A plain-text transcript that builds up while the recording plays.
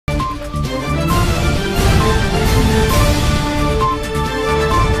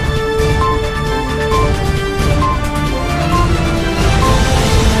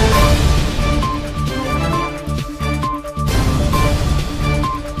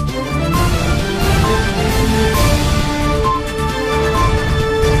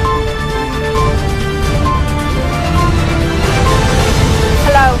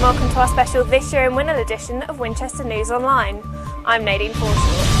scheduled this year in WINOL edition of Winchester News Online. I'm Nadine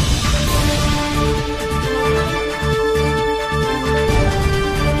Forshall.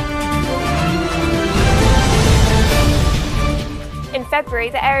 In February,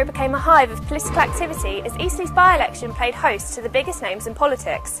 the area became a hive of political activity as Eastleigh's by-election played host to the biggest names in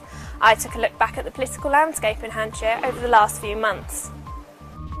politics. I took a look back at the political landscape in Hampshire over the last few months.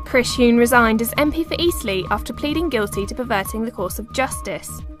 Chris Huhne resigned as MP for Eastleigh after pleading guilty to perverting the course of justice.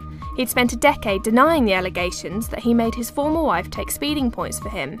 He'd spent a decade denying the allegations that he made his former wife take speeding points for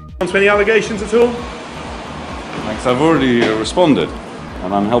him. Any allegations at all? Thanks, I've already responded,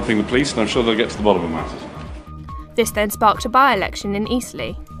 and I'm helping the police, and I'm sure they'll get to the bottom of matters. This then sparked a by-election in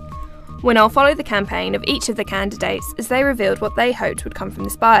Eastleigh. WINOL followed the campaign of each of the candidates as they revealed what they hoped would come from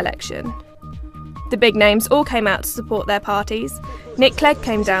this by-election. The big names all came out to support their parties. Nick Clegg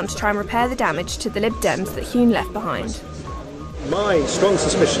came down to try and repair the damage to the Lib Dems that Huhne left behind. My strong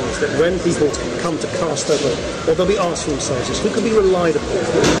suspicion is that when people come to cast their vote, what they'll be asking themselves is who can be relied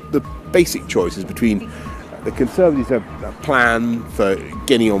upon. The basic choice is between the Conservatives have a plan for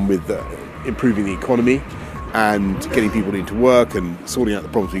getting on with improving the economy and getting people into work and sorting out the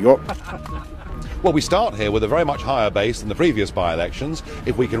problems we got. Well, we start here with a very much higher base than the previous by-elections.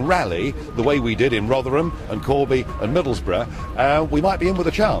 If we can rally the way we did in Rotherham and Corby and Middlesbrough, we might be in with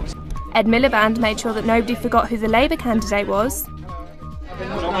a chance. Ed Miliband made sure that nobody forgot who the Labour candidate was.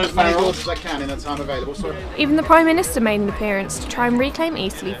 As many votes as I can in the time available. Even the Prime Minister made an appearance to try and reclaim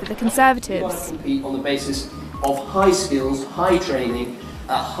Eastleigh for the Conservatives. Compete on the basis of high skills, high training,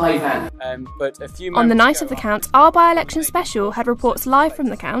 high value. On the night of the count, our by-election special had reports live from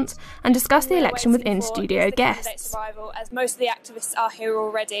the count and discussed the election with in-studio guests. As most of the activists are here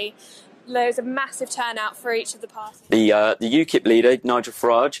already, there's a massive turnout for each of the parties. The UKIP leader, Nigel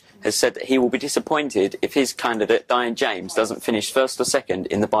Farage, has said that he will be disappointed if his candidate, Diane James, doesn't finish first or second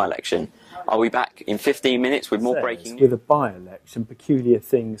in the by-election. I'll be back in 15 minutes with more breaking news. With a by-election, peculiar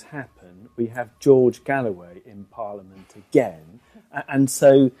things happen. We have George Galloway in Parliament again, and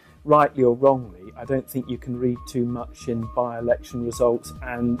so, rightly or wrongly, I don't think you can read too much in by-election results,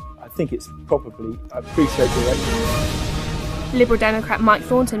 and I think it's probably, I appreciate your explanation. Liberal Democrat Mike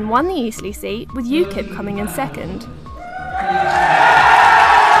Thornton won the Eastleigh seat, with UKIP coming in second.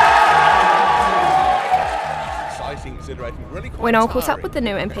 WINOL caught up with the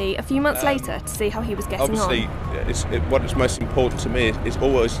new MP a few months later to see how he was getting on. Obviously, what's most important to me is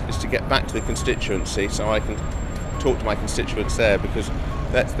always to get back to the constituency so I can talk to my constituents there, because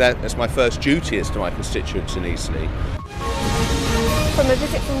that's my first duty is to my constituents in Eastleigh. From a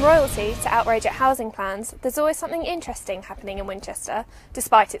visit from royalty to outrage at housing plans, there's always something interesting happening in Winchester,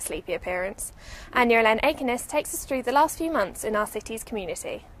 despite its sleepy appearance. And Ellen Akenis takes us through the last few months in our city's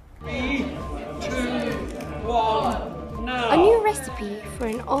community. 3, 2, 1, now. A new recipe for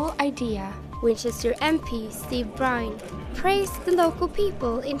an old idea. Winchester MP Steve Bryan praised the local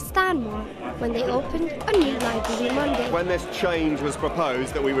people in Stanmore when they opened a new library Monday. When this change was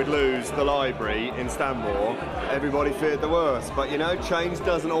proposed that we would lose the library in Stanmore, everybody feared the worst. But you know, change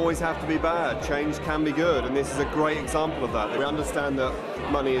doesn't always have to be bad. Change can be good, and this is a great example of that. We understand that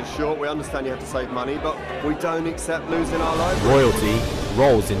money is short, we understand you have to save money, but we don't accept losing our library. Royalty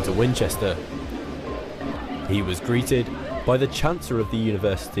rolls into Winchester. He was greeted by the Chancellor of the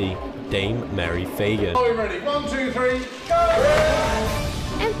University, Dame Mary Fagan. Are we ready? 1, 2, 3, go!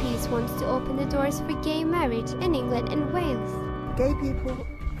 MPs wants to open the doors for gay marriage in England and Wales. Gay people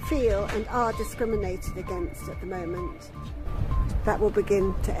feel and are discriminated against at the moment. That will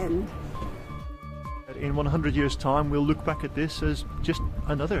begin to end. In 100 years' time, we'll look back at this as just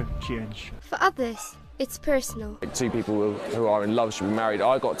another change. For others, it's personal. Two people who are in love should be married.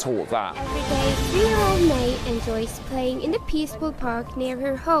 I got taught that. Every day, 3-year-old May enjoys playing in the peaceful park near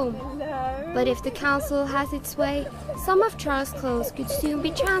her home. No. But if the council has its way, some of Charles Close could soon be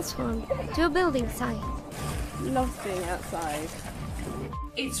transformed to a building site. Love being outside.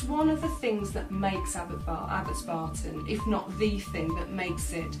 It's one of the things that makes Abbots Barton, if not the thing that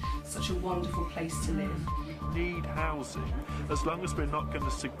makes it such a wonderful place to live. Need housing, as long as we're not going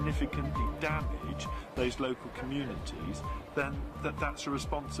to significantly damage those local communities, then that's a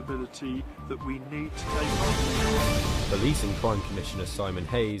responsibility that we need to take on. Police and Crime Commissioner Simon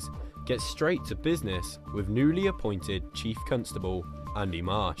Hayes gets straight to business with newly appointed Chief Constable Andy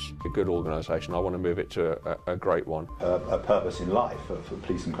Marsh. A good organisation, I want to move it to a great one. A purpose in life for the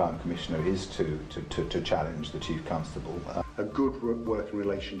Police and Crime Commissioner is to challenge the Chief Constable. A good working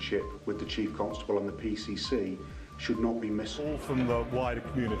relationship with the Chief Constable and the PCC should not be missed. All from the wider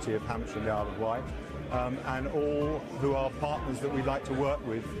community of Hampshire and the Isle of Wight, and all who are partners that we'd like to work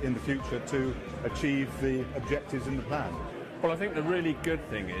with in the future to achieve the objectives in the plan. Well, I think the really good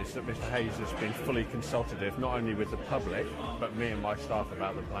thing is that Mr Hayes has been fully consultative, not only with the public, but me and my staff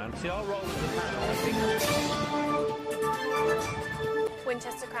about the plan. See, our role as a panel, I think...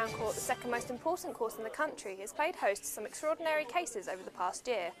 Winchester Crown Court, the second most important court in the country, has played host to some extraordinary cases over the past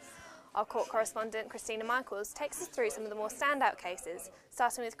year. Our court correspondent Christina Michaels takes us through some of the more standout cases,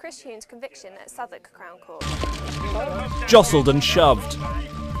 starting with Chris Huhne's conviction at Southwark Crown Court. Jostled and shoved.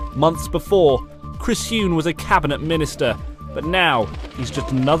 Months before, Chris Huhne was a cabinet minister, but now he's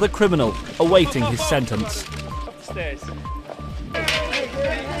just another criminal awaiting his sentence.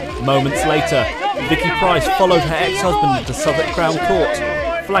 Moments later, Vicky Price followed her ex-husband to Southwark Crown Court,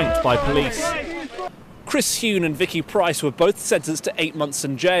 flanked by police. Chris Huhne and Vicky Price were both sentenced to 8 months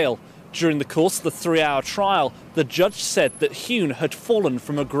in jail. During the course of the 3-hour trial, the judge said that Huhne had fallen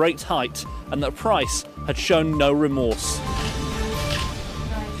from a great height and that Price had shown no remorse.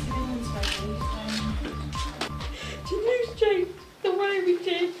 To lose Jake the way we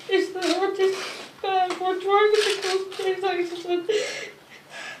did is the hardest part. We're driving across this accident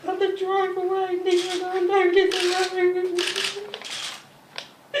and the drive away near the road in the road.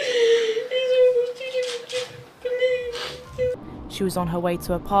 She was on her way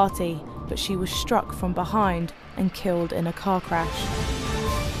to a party, but she was struck from behind and killed in a car crash.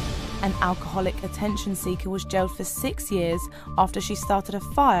 An alcoholic attention seeker was jailed for 6 years after she started a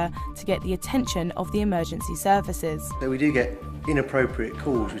fire to get the attention of the emergency services. So we do get inappropriate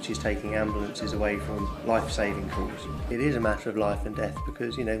calls, which is taking ambulances away from life-saving calls. It is a matter of life and death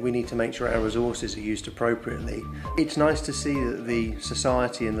because, you know, we need to make sure our resources are used appropriately. It's nice to see that the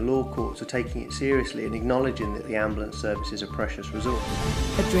society and the law courts are taking it seriously and acknowledging that the ambulance service is a precious resource.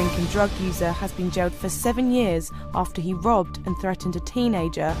 A drink and drug user has been jailed for 7 years after he robbed and threatened a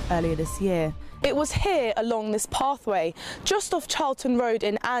teenager earlier this year. It was here along this pathway, just off Charlton Road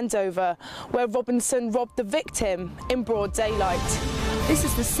in Andover, where Robinson robbed the victim in broad daylight. This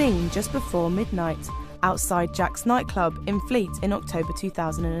is the scene just before midnight, outside Jack's nightclub in Fleet in October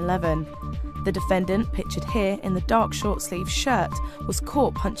 2011. The defendant, pictured here in the dark short-sleeved shirt, was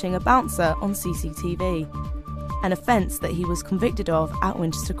caught punching a bouncer on CCTV, an offence that he was convicted of at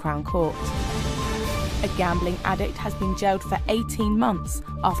Winchester Crown Court. A gambling addict has been jailed for 18 months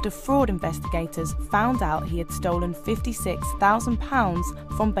after fraud investigators found out he had stolen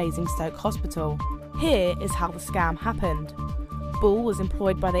 £56,000 from Basingstoke Hospital. Here is how the scam happened. Bull was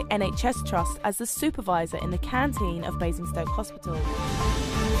employed by the NHS Trust as the supervisor in the canteen of Basingstoke Hospital.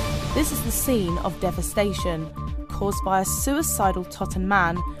 This is the scene of devastation caused by a suicidal Totton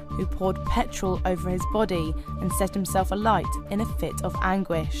man who poured petrol over his body and set himself alight in a fit of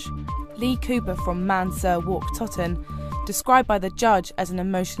anguish. Lee Cooper from Mansur Walk Totton, described by the judge as an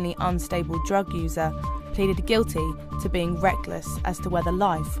emotionally unstable drug user, pleaded guilty to being reckless as to whether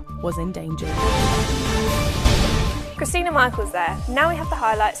life was in danger. Christina Michaels there. Now we have the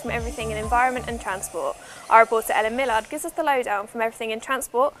highlights from everything in environment and transport. Our reporter Ellen Millard gives us the lowdown from everything in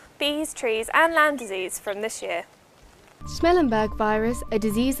transport, bees, trees and land disease from this year. Schmallenberg virus, a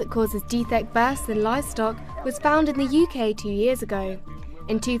disease that causes defect bursts in livestock, was found in the UK 2 years ago.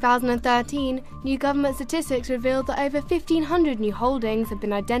 In 2013, new government statistics revealed that over 1,500 new holdings have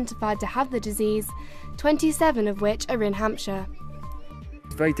been identified to have the disease, 27 of which are in Hampshire.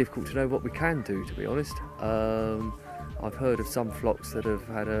 It's very difficult to know what we can do, to be honest. I've heard of some flocks that have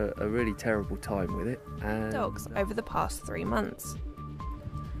had a really terrible time with it. And dogs over the past 3 months.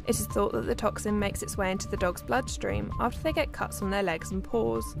 It is thought that the toxin makes its way into the dog's bloodstream after they get cuts on their legs and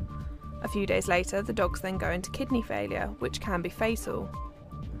paws. A few days later, the dogs then go into kidney failure, which can be fatal.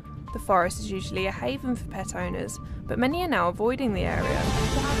 The forest is usually a haven for pet owners, but many are now avoiding the area.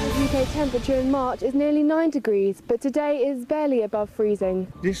 The average UK temperature in March is nearly 9 degrees, but today is barely above freezing.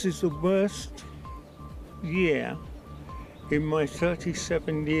 This is the worst year in my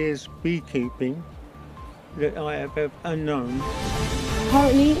 37 years beekeeping that I have ever known.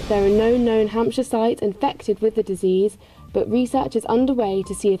 Currently, there are no known Hampshire sites infected with the disease, but research is underway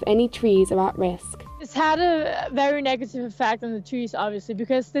to see if any trees are at risk. It's had a very negative effect on the trees, obviously,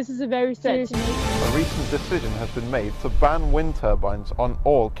 because this is a very serious nature. A recent decision has been made to ban wind turbines on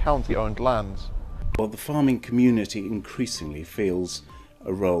all county-owned lands. Well, the farming community increasingly feels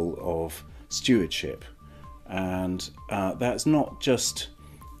a role of stewardship, and that's not just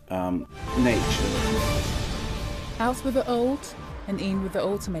nature. Out with the old and in with the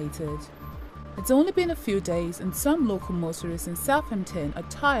automated. It's only been a few days and some local motorists in Southampton are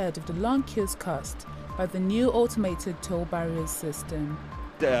tired of the long queues caused by the new automated toll barrier system.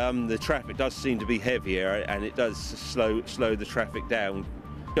 The traffic does seem to be heavier and it does slow the traffic down.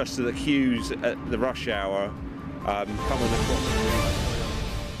 Just to the queues at the rush hour coming across.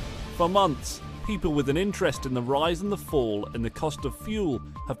 For months, People with an interest in the rise and the fall in the cost of fuel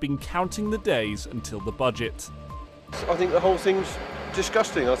have been counting the days until the budget. I think the whole thing's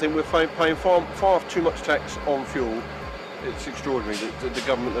disgusting. I think we're paying far too much tax on fuel. It's extraordinary that the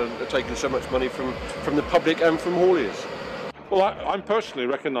government are taking so much money from the public and from hauliers. Well, I personally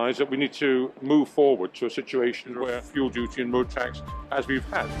recognise that we need to move forward to a situation where fuel duty and road tax, as we've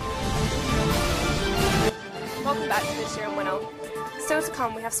had. Welcome back to This Year in WINOL. Still to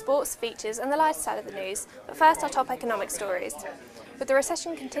come, we have sports, features and the lighter side of the news, but first our top economic stories. With the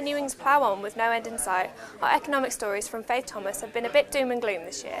recession continuing to plough on with no end in sight, our economic stories from Faith Thomas have been a bit doom and gloom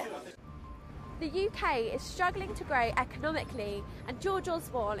this year. The UK is struggling to grow economically, and George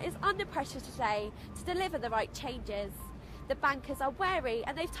Osborne is under pressure today to deliver the right changes. The bankers are wary,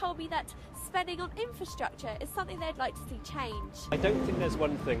 and they've told me that spending on infrastructure is something they'd like to see change. I don't think there's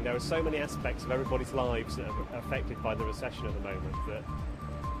one thing. There are so many aspects of everybody's lives that are affected by the recession at the moment that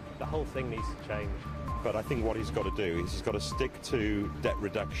the whole thing needs to change. But I think what he's got to do is he's got to stick to debt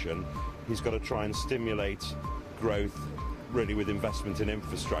reduction. He's got to try and stimulate growth, really, with investment in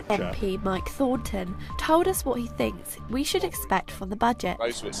infrastructure. MP Mike Thornton told us what he thinks we should expect from the budget.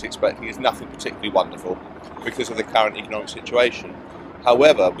 Most of it's expecting is nothing particularly wonderful because of the current economic situation.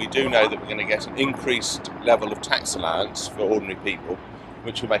 However, we do know that we're going to get an increased level of tax allowance for ordinary people,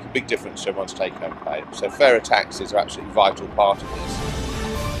 which will make a big difference to everyone's take-home pay. So fairer taxes are absolutely a vital part of this.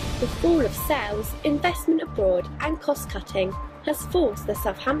 The fall of sales, investment abroad and cost-cutting has forced the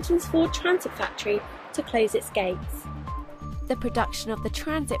Southampton's Ford Transit factory to close its gates. The production of the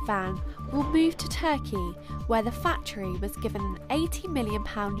transit van will move to Turkey, where the factory was given an £80 million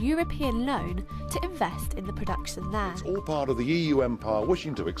European loan to invest in the production there. It's all part of the EU empire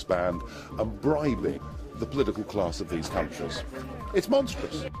wishing to expand and bribing the political class of these countries. It's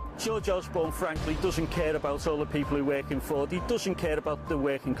monstrous. George Osborne, frankly, doesn't care about all the people who work in Ford. He doesn't care about the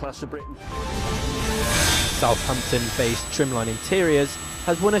working class of Britain. Southampton-based Trimline Interiors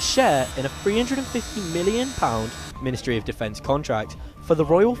has won a share in a £350 million Ministry of Defence contract for the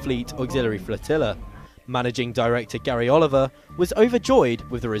Royal Fleet Auxiliary Flotilla. Managing Director Gary Oliver was overjoyed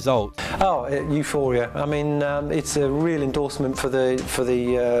with the result. Oh, euphoria! I mean, it's a real endorsement for the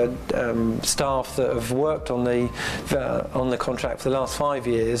staff that have worked on the contract for the last 5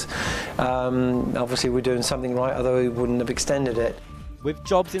 years. Obviously, we're doing something right, although we wouldn't have extended it. With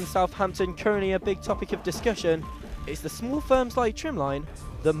jobs in Southampton currently a big topic of discussion, it's the small firms like Trimline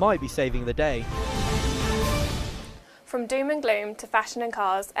that might be saving the day. From doom and gloom to fashion and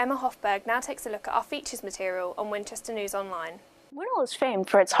cars, Emma Hofberg now takes a look at our features material on Winchester News Online. WINOL is famed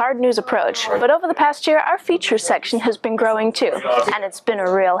for its hard news approach, but over the past year our features section has been growing too, and it's been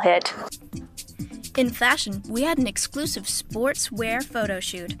a real hit. In fashion, we had an exclusive sportswear photo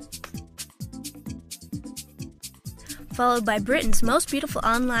shoot, followed by Britain's most beautiful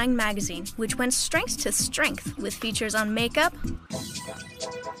online magazine, which went strength to strength with features on makeup,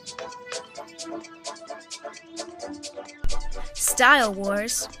 Style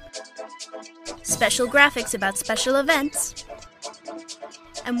Wars, special graphics about special events,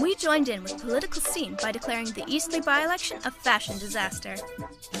 and we joined in with Political Scene by declaring the Eastleigh by-election a fashion disaster.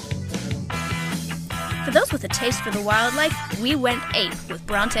 For those with a taste for the wildlife, we went ape with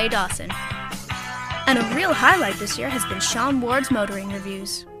Bronte Dawson. And a real highlight this year has been Sean Ward's motoring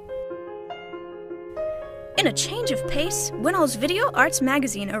reviews. In a change of pace, WINOL's Video Arts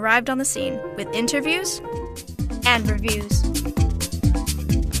magazine arrived on the scene with interviews and reviews.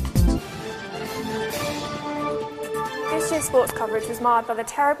 This year's sports coverage was marred by the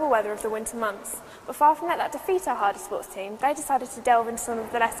terrible weather of the winter months, but far from let that defeat our harder sports team, they decided to delve into some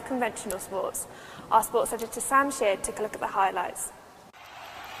of the less conventional sports. Our sports editor Sam Sheard took a look at the highlights.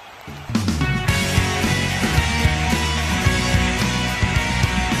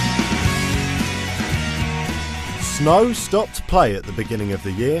 Snow stopped play at the beginning of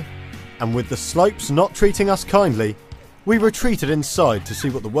the year, and with the slopes not treating us kindly, we retreated inside to see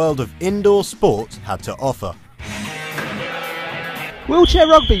what the world of indoor sport had to offer. Wheelchair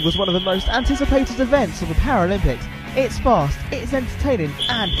rugby was one of the most anticipated events of the Paralympics. It's fast, it's entertaining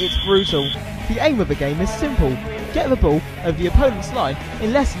and it's brutal. The aim of the game is simple: get the ball over the opponent's line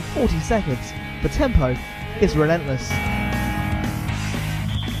in less than 40 seconds. The tempo is relentless.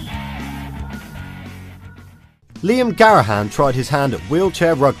 Liam Garahan tried his hand at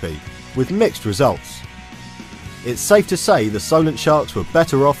wheelchair rugby with mixed results. It's safe to say the Solent Sharks were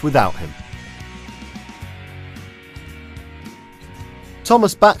better off without him.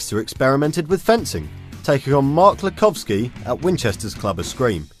 Thomas Baxter experimented with fencing, taking on Mark Lakovsky at Winchester's Club of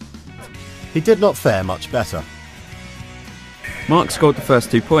Scream. He did not fare much better. Mark scored the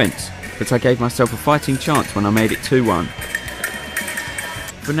first 2 points, but I gave myself a fighting chance when I made it 2-1.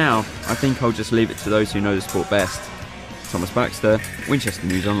 For now, I think I'll just leave it to those who know the sport best. Thomas Baxter, Winchester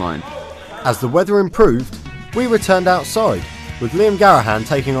News Online. As the weather improved, we returned outside, with Liam Garahan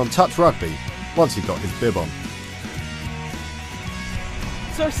taking on touch rugby once he got his bib on.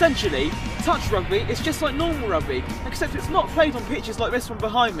 So essentially, touch rugby is just like normal rugby, except it's not played on pitches like this one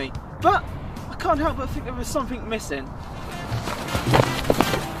behind me. But I can't help but think there was something missing.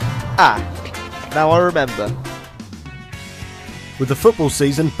 Ah, now I remember. With the football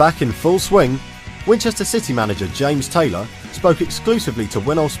season back in full swing, Winchester City manager James Taylor spoke exclusively to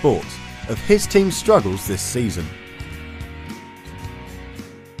WINOL Sports of his team's struggles this season.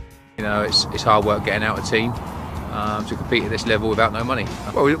 You know, it's hard work getting out a team to compete at this level without no money.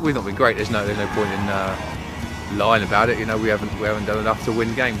 Well, we've not been great. There's no point in lying about it. You know, we haven't done enough to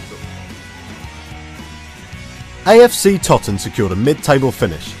win games. AFC Totton secured a mid-table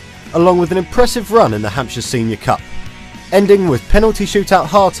finish, along with an impressive run in the Hampshire Senior Cup, ending with penalty shootout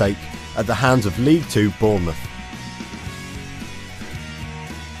heartache at the hands of League 2 Bournemouth.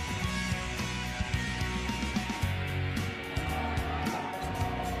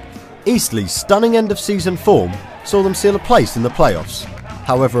 Eastleigh's stunning end of season form saw them seal a place in the playoffs.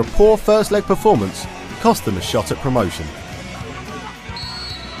 However, a poor first leg performance cost them a shot at promotion.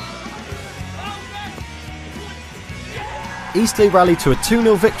 Eastleigh rallied to a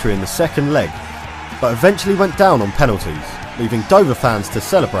 2-0 victory in the second leg, but eventually went down on penalties, leaving Dover fans to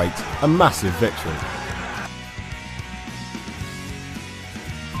celebrate a massive victory.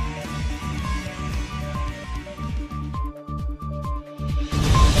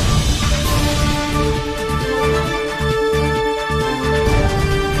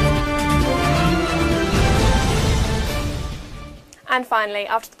 And finally,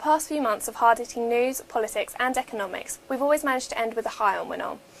 after the past few months of hard-hitting news, politics and economics, we've always managed to end with a high on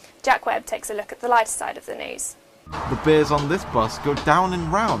WINOL. Jack Webb takes a look at the lighter side of the news. The beers on this bus go down in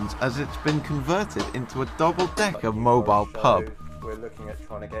rounds as it's been converted into a double-decker mobile pub. We're looking at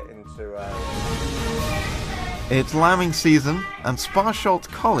trying to get into It's lambing season, and Sparsholt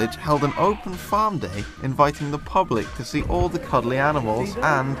College held an open farm day inviting the public to see all the cuddly animals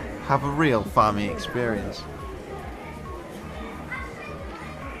and have a real farming experience.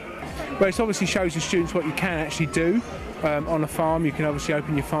 Well, it obviously shows the students what you can actually do on a farm. You can obviously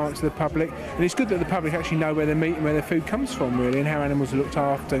open your farm to the public, and it's good that the public actually know where their meat and where their food comes from, really, and how animals are looked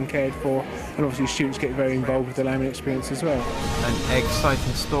after and cared for, and obviously students get very involved with the lambing experience as well. An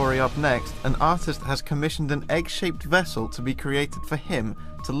exciting story up next. An artist has commissioned an egg-shaped vessel to be created for him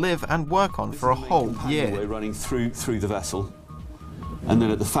to live and work on for a whole year. We're running through the vessel, and then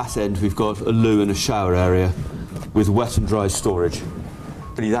at the fat end we've got a loo and a shower area with wet and dry storage.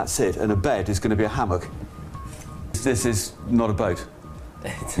 Really, that's it, and a bed is going to be a hammock. This is not a boat.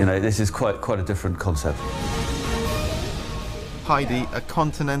 You know, this is quite a different concept. Heidi, a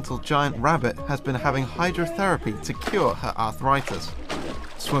continental giant rabbit, has been having hydrotherapy to cure her arthritis.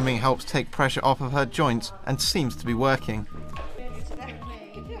 Swimming helps take pressure off of her joints and seems to be working.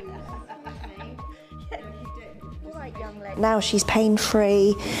 Now she's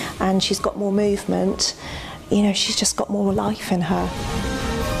pain-free and she's got more movement. You know, she's just got more life in her.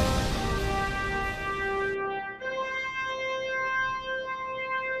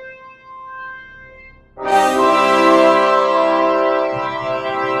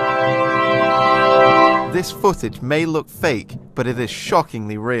 This footage may look fake, but it is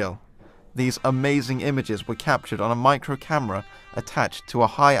shockingly real. These amazing images were captured on a micro camera attached to a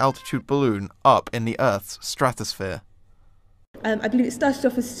high-altitude balloon up in the Earth's stratosphere. I believe it started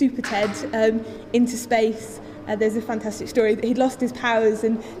off as Super Ted into space. There's a fantastic story that he'd lost his powers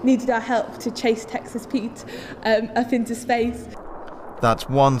and needed our help to chase Texas Pete up into space. That's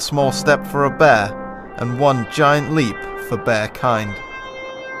one small step for a bear and one giant leap for bear kind.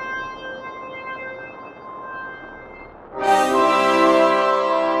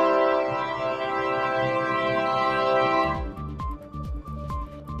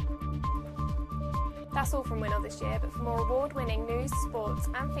 That's all from WINOL this year, but for more award-winning news, sports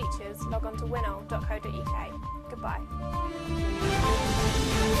and features, log on to winol.co.uk. Goodbye.